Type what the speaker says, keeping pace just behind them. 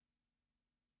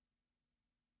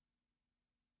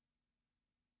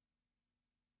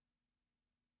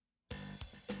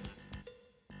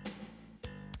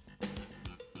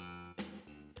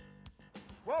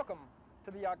Welcome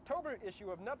to the October issue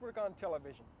of Network on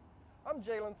Television. I'm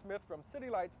Jalen Smith from City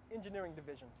Lights Engineering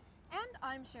Division. And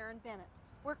I'm Sharon Bennett.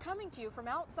 We're coming to you from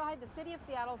outside the City of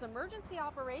Seattle's Emergency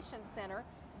Operations Center,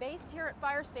 based here at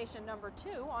Fire Station number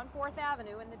 2 on 4th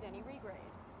Avenue in the Denny Regrade.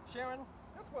 Sharon,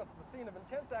 this was the scene of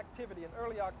intense activity in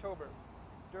early October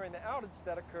during the outage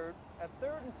that occurred at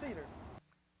 3rd and Cedar.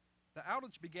 The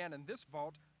outage began in this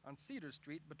vault on Cedar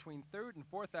Street between 3rd and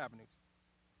 4th Avenues.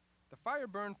 The fire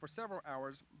burned for several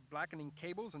hours, blackening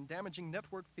cables and damaging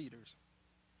network feeders.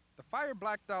 The fire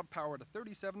blacked out power to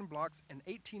 37 blocks and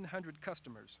 1,800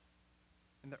 customers.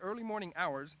 In the early morning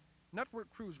hours, network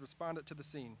crews responded to the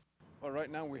scene. Well, right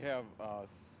now we have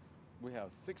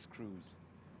 6 crews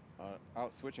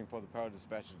out switching for the power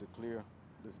dispatcher to clear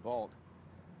this vault.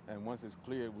 And once it's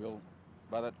cleared,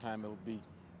 by that time it'll be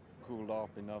cooled off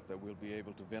enough that we'll be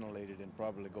able to ventilate it and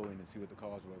probably go in and see what the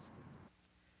cause was.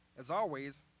 As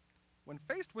always, when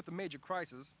faced with a major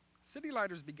crisis, city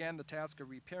lighters began the task of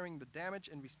repairing the damage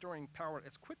and restoring power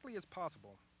as quickly as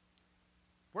possible.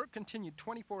 Work continued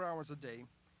 24 hours a day,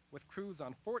 with crews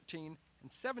on 14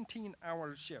 and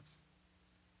 17-hour shifts.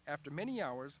 After many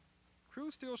hours,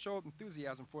 crews still showed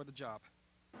enthusiasm for the job.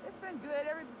 It's been good.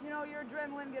 Your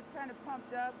adrenaline gets kind of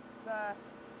pumped up.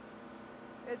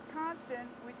 It's constant.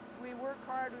 We work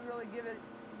hard. We really give it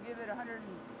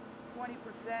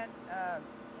 120%.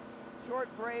 Short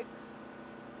breaks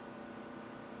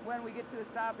when we get to a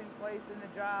stopping place in the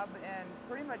job, and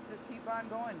pretty much just keep on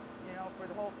going, for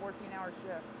the whole 14-hour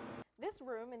shift. This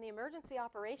room in the Emergency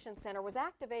Operations Center was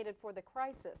activated for the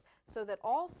crisis so that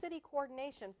all city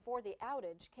coordination for the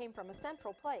outage came from a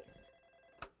central place.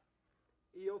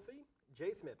 EOC,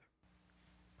 J. Smith.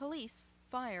 Police,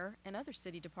 fire, and other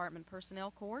city department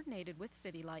personnel coordinated with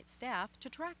City Light staff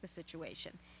to track the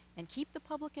situation and keep the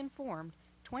public informed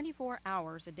 24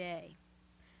 hours a day.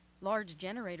 Large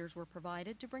generators were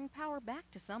provided to bring power back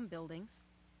to some buildings.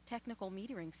 Technical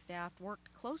metering staff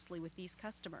worked closely with these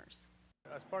customers.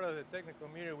 As part of the technical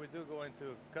meter, we do go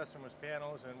into customers'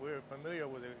 panels, and we're familiar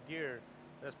with the gear.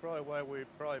 That's probably why we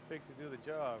probably picked to do the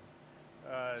job.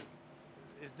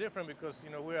 It's different because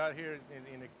we're out here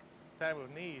in a time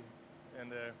of need, and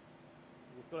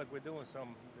we feel like we're doing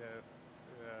some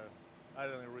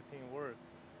other than routine work.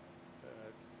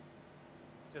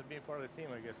 Just being part of the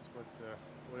team, I guess, is what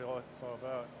it's all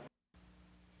about.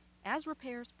 As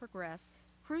repairs progress,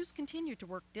 crews continue to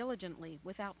work diligently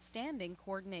with outstanding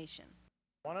coordination.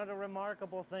 One of the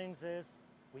remarkable things is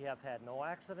we have had no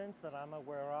accidents that I'm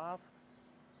aware of.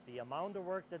 The amount of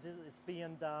work that is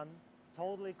being done,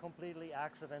 totally, completely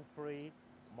accident-free.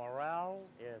 Morale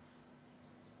is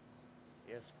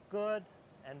good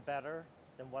and better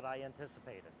than what I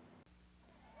anticipated.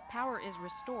 Power is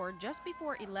restored just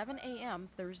before 11 a.m.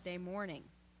 Thursday morning.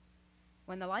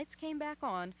 When the lights came back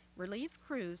on, relieved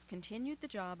crews continued the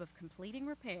job of completing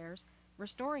repairs,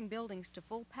 restoring buildings to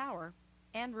full power,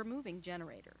 and removing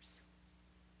generators.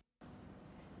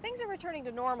 Things are returning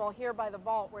to normal here by the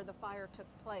vault where the fire took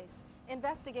place.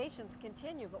 Investigations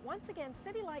continue, but once again,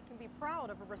 City Light can be proud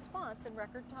of a response in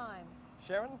record time.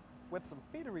 Sharon, with some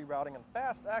feeder rerouting and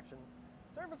fast action,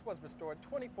 service was restored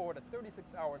 24 to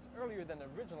 36 hours earlier than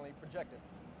originally projected.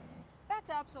 That's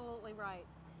absolutely right.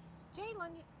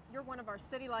 Jalen, you're one of our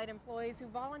City Light employees who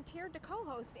volunteered to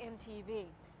co-host NTV.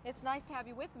 It's nice to have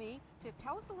you with me to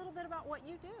tell us a little bit about what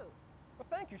you do. Well,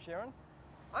 thank you, Sharon.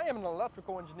 I am an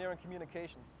electrical engineer in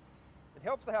communications. It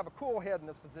helps to have a cool head in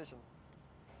this position.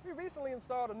 We recently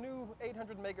installed a new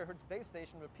 800 megahertz base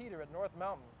station repeater at North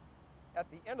Mountain.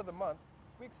 At the end of the month,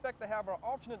 we expect to have our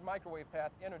alternate microwave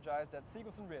path energized at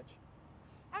Siegelson Ridge.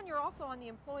 And you're also on the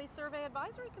Employee Survey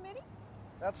Advisory Committee?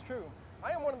 That's true.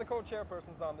 I am one of the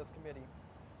co-chairpersons on this committee.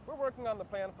 We're working on the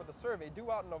plan for the survey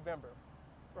due out in November.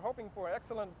 We're hoping for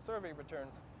excellent survey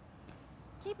returns.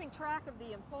 Keeping track of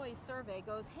the employee survey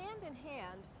goes hand in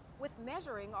hand with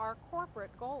measuring our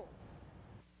corporate goals.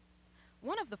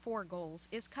 One of the 4 goals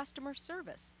is customer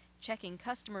service. Checking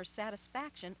customer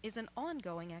satisfaction is an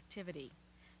ongoing activity.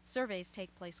 Surveys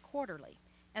take place quarterly,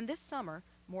 and this summer,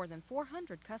 more than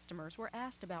 400 customers were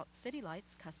asked about City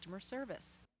Light's customer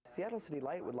service. Seattle City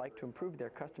Light would like to improve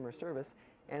their customer service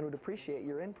and would appreciate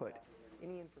your input.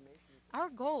 Any information?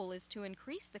 Our goal is to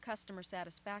increase the customer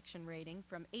satisfaction rating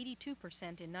from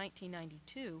 82% in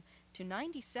 1992 to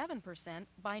 97%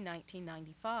 by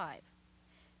 1995.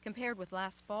 Compared with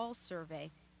last fall's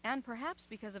survey, and perhaps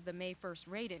because of the May 1st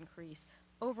rate increase,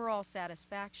 overall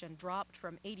satisfaction dropped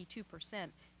from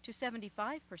 82% to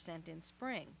 75% in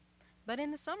spring. But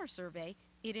in the summer survey,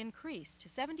 it increased to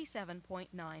 77.9%.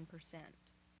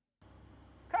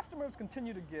 Customers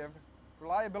continue to give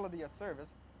reliability of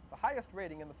service the highest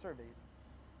rating in the surveys.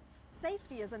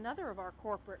 Safety is another of our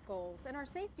corporate goals, and our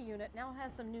safety unit now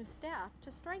has some new staff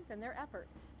to strengthen their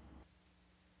efforts.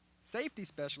 Safety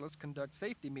specialists conduct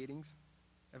safety meetings,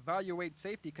 evaluate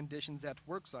safety conditions at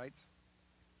work sites,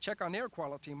 check on air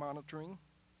quality monitoring,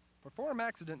 perform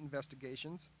accident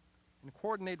investigations, and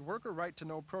coordinate worker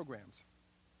right-to-know programs.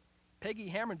 Peggy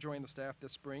Hammer joined the staff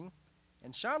this spring,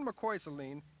 and Sean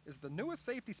McCoy-Celine is the newest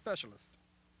safety specialist.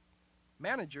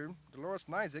 Manager Dolores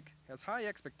Nizick has high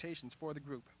expectations for the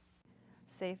group.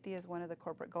 Safety is one of the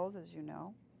corporate goals, as you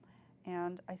know,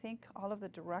 and I think all of the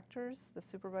directors, the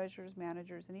supervisors,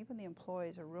 managers, and even the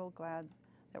employees are real glad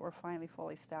that we're finally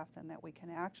fully staffed and that we can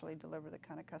actually deliver the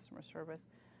kind of customer service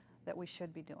that we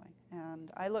should be doing.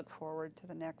 And I look forward to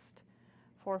the next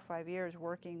 4 or 5 years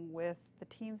working with the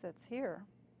teams that's here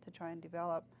to try and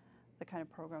develop the kind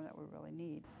of program that we really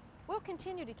need. We'll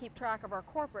continue to keep track of our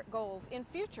corporate goals in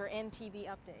future NTV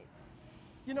updates.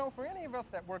 You know, for any of us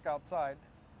that work outside,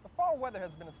 the fall weather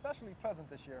has been especially pleasant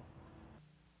this year.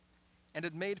 And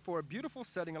it made for a beautiful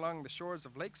setting along the shores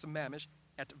of Lake Sammamish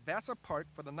at Vassar Park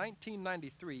for the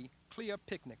 1993 CLIA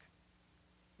picnic.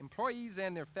 Employees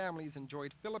and their families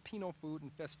enjoyed Filipino food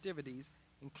and festivities,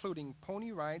 including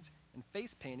pony rides and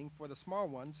face painting for the small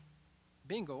ones,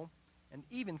 bingo, and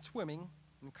even swimming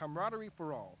and camaraderie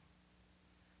for all.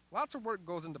 Lots of work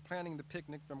goes into planning the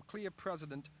picnic from CLIA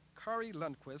President Kari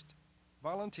Lundquist,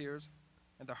 volunteers,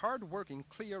 and the hard-working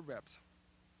CLIA reps.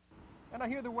 And I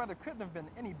hear the weather couldn't have been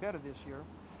any better this year,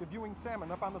 reviewing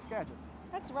salmon up on the Skagit.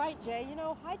 That's right, Jay. You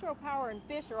know, hydropower and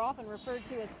fish are often referred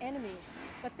to as enemies,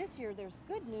 but this year there's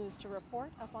good news to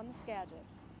report up on the Skagit.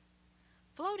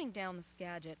 Floating down the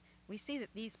Skagit, we see that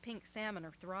these pink salmon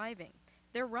are thriving.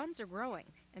 Their runs are growing,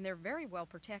 and they're very well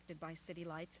protected by City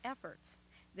Light's efforts.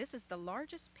 This is the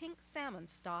largest pink salmon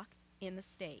stock in the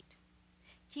state.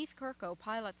 Keith Kirko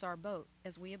pilots our boat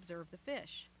as we observe the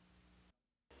fish.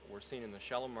 We're seeing in the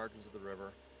shallow margins of the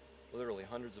river literally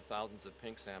hundreds of thousands of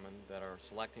pink salmon that are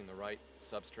selecting the right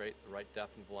substrate, the right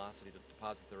depth and velocity to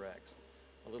deposit their eggs.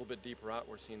 A little bit deeper out,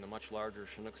 we're seeing the much larger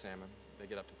Chinook salmon. They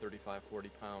get up to 35, 40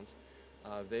 pounds.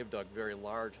 They've dug very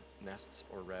large nests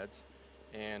or redds,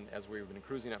 and as we've been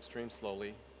cruising upstream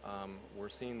slowly, we're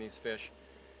seeing these fish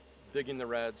digging the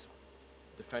redds,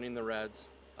 defending the redds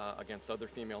against other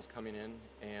females coming in,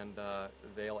 and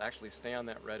they'll actually stay on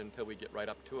that redd until we get right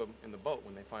up to them in the boat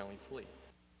when they finally flee.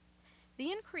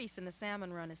 The increase in the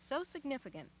salmon run is so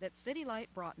significant that City Light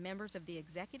brought members of the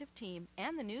executive team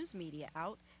and the news media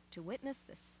out to witness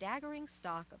the staggering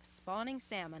stock of spawning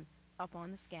salmon up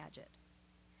on the Skagit.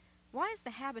 Why has the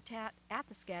habitat at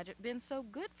the Skagit been so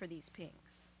good for these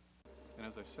pinks? And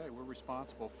as I say, we're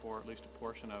responsible for at least a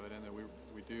portion of it, and that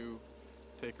we do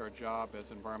take our job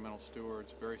as environmental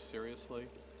stewards very seriously.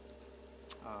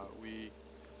 We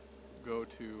go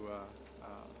to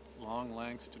long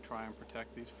lengths to try and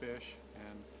protect these fish,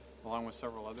 and along with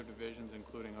several other divisions,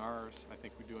 including ours, I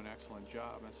think we do an excellent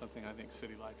job, and something I think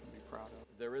City Light can be proud of.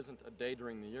 There isn't a day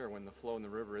during the year when the flow in the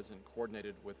river isn't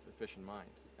coordinated with the fish in mind,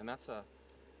 and that's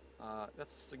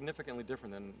significantly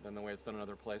different than the way it's done in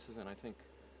other places, and I think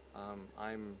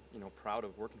I'm proud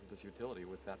of working for this utility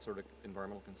with that sort of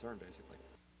environmental concern, basically.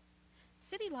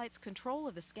 City Light's control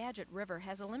of the Skagit River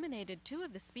has eliminated 2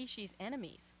 of the species'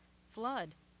 enemies,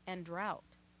 flood and drought.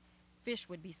 Fish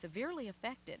would be severely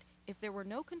affected if there were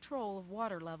no control of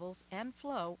water levels and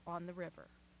flow on the river.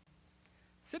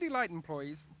 City Light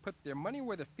employees put their money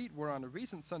where their feet were on a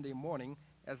recent Sunday morning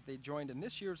as they joined in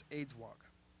this year's AIDS Walk.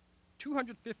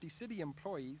 250 city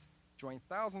employees joined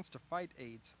thousands to fight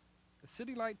AIDS. The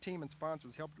City Light team and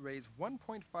sponsors helped raise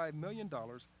 $1.5 million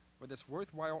for this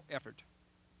worthwhile effort.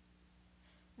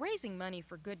 Raising money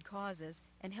for good causes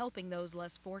and helping those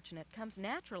less fortunate comes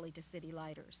naturally to City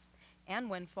Lighters. And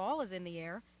when fall is in the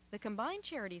air, the Combined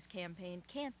Charities campaign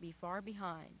can't be far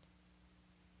behind.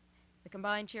 The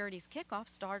Combined Charities kickoff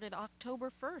started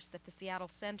October 1st at the Seattle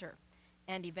Center,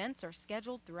 and events are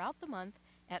scheduled throughout the month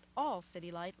at all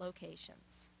City Light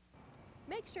locations.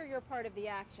 Make sure you're part of the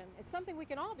action. It's something we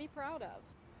can all be proud of.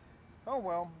 Oh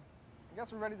well, I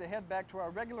guess we're ready to head back to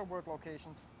our regular work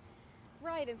locations.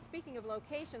 Right, and speaking of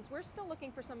locations, we're still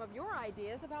looking for some of your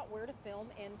ideas about where to film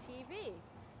NTV.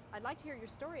 I'd like to hear your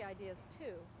story ideas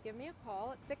too. Give me a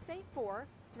call at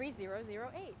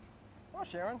 684-3008. Well,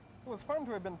 Sharon, it was fun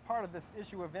to have been part of this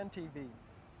issue of NTV.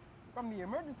 From the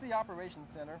Emergency Operations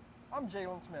Center, I'm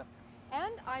Jalen Smith.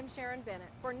 And I'm Sharon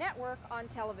Bennett for Network on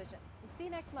Television. We'll see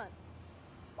you next month.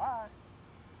 Bye.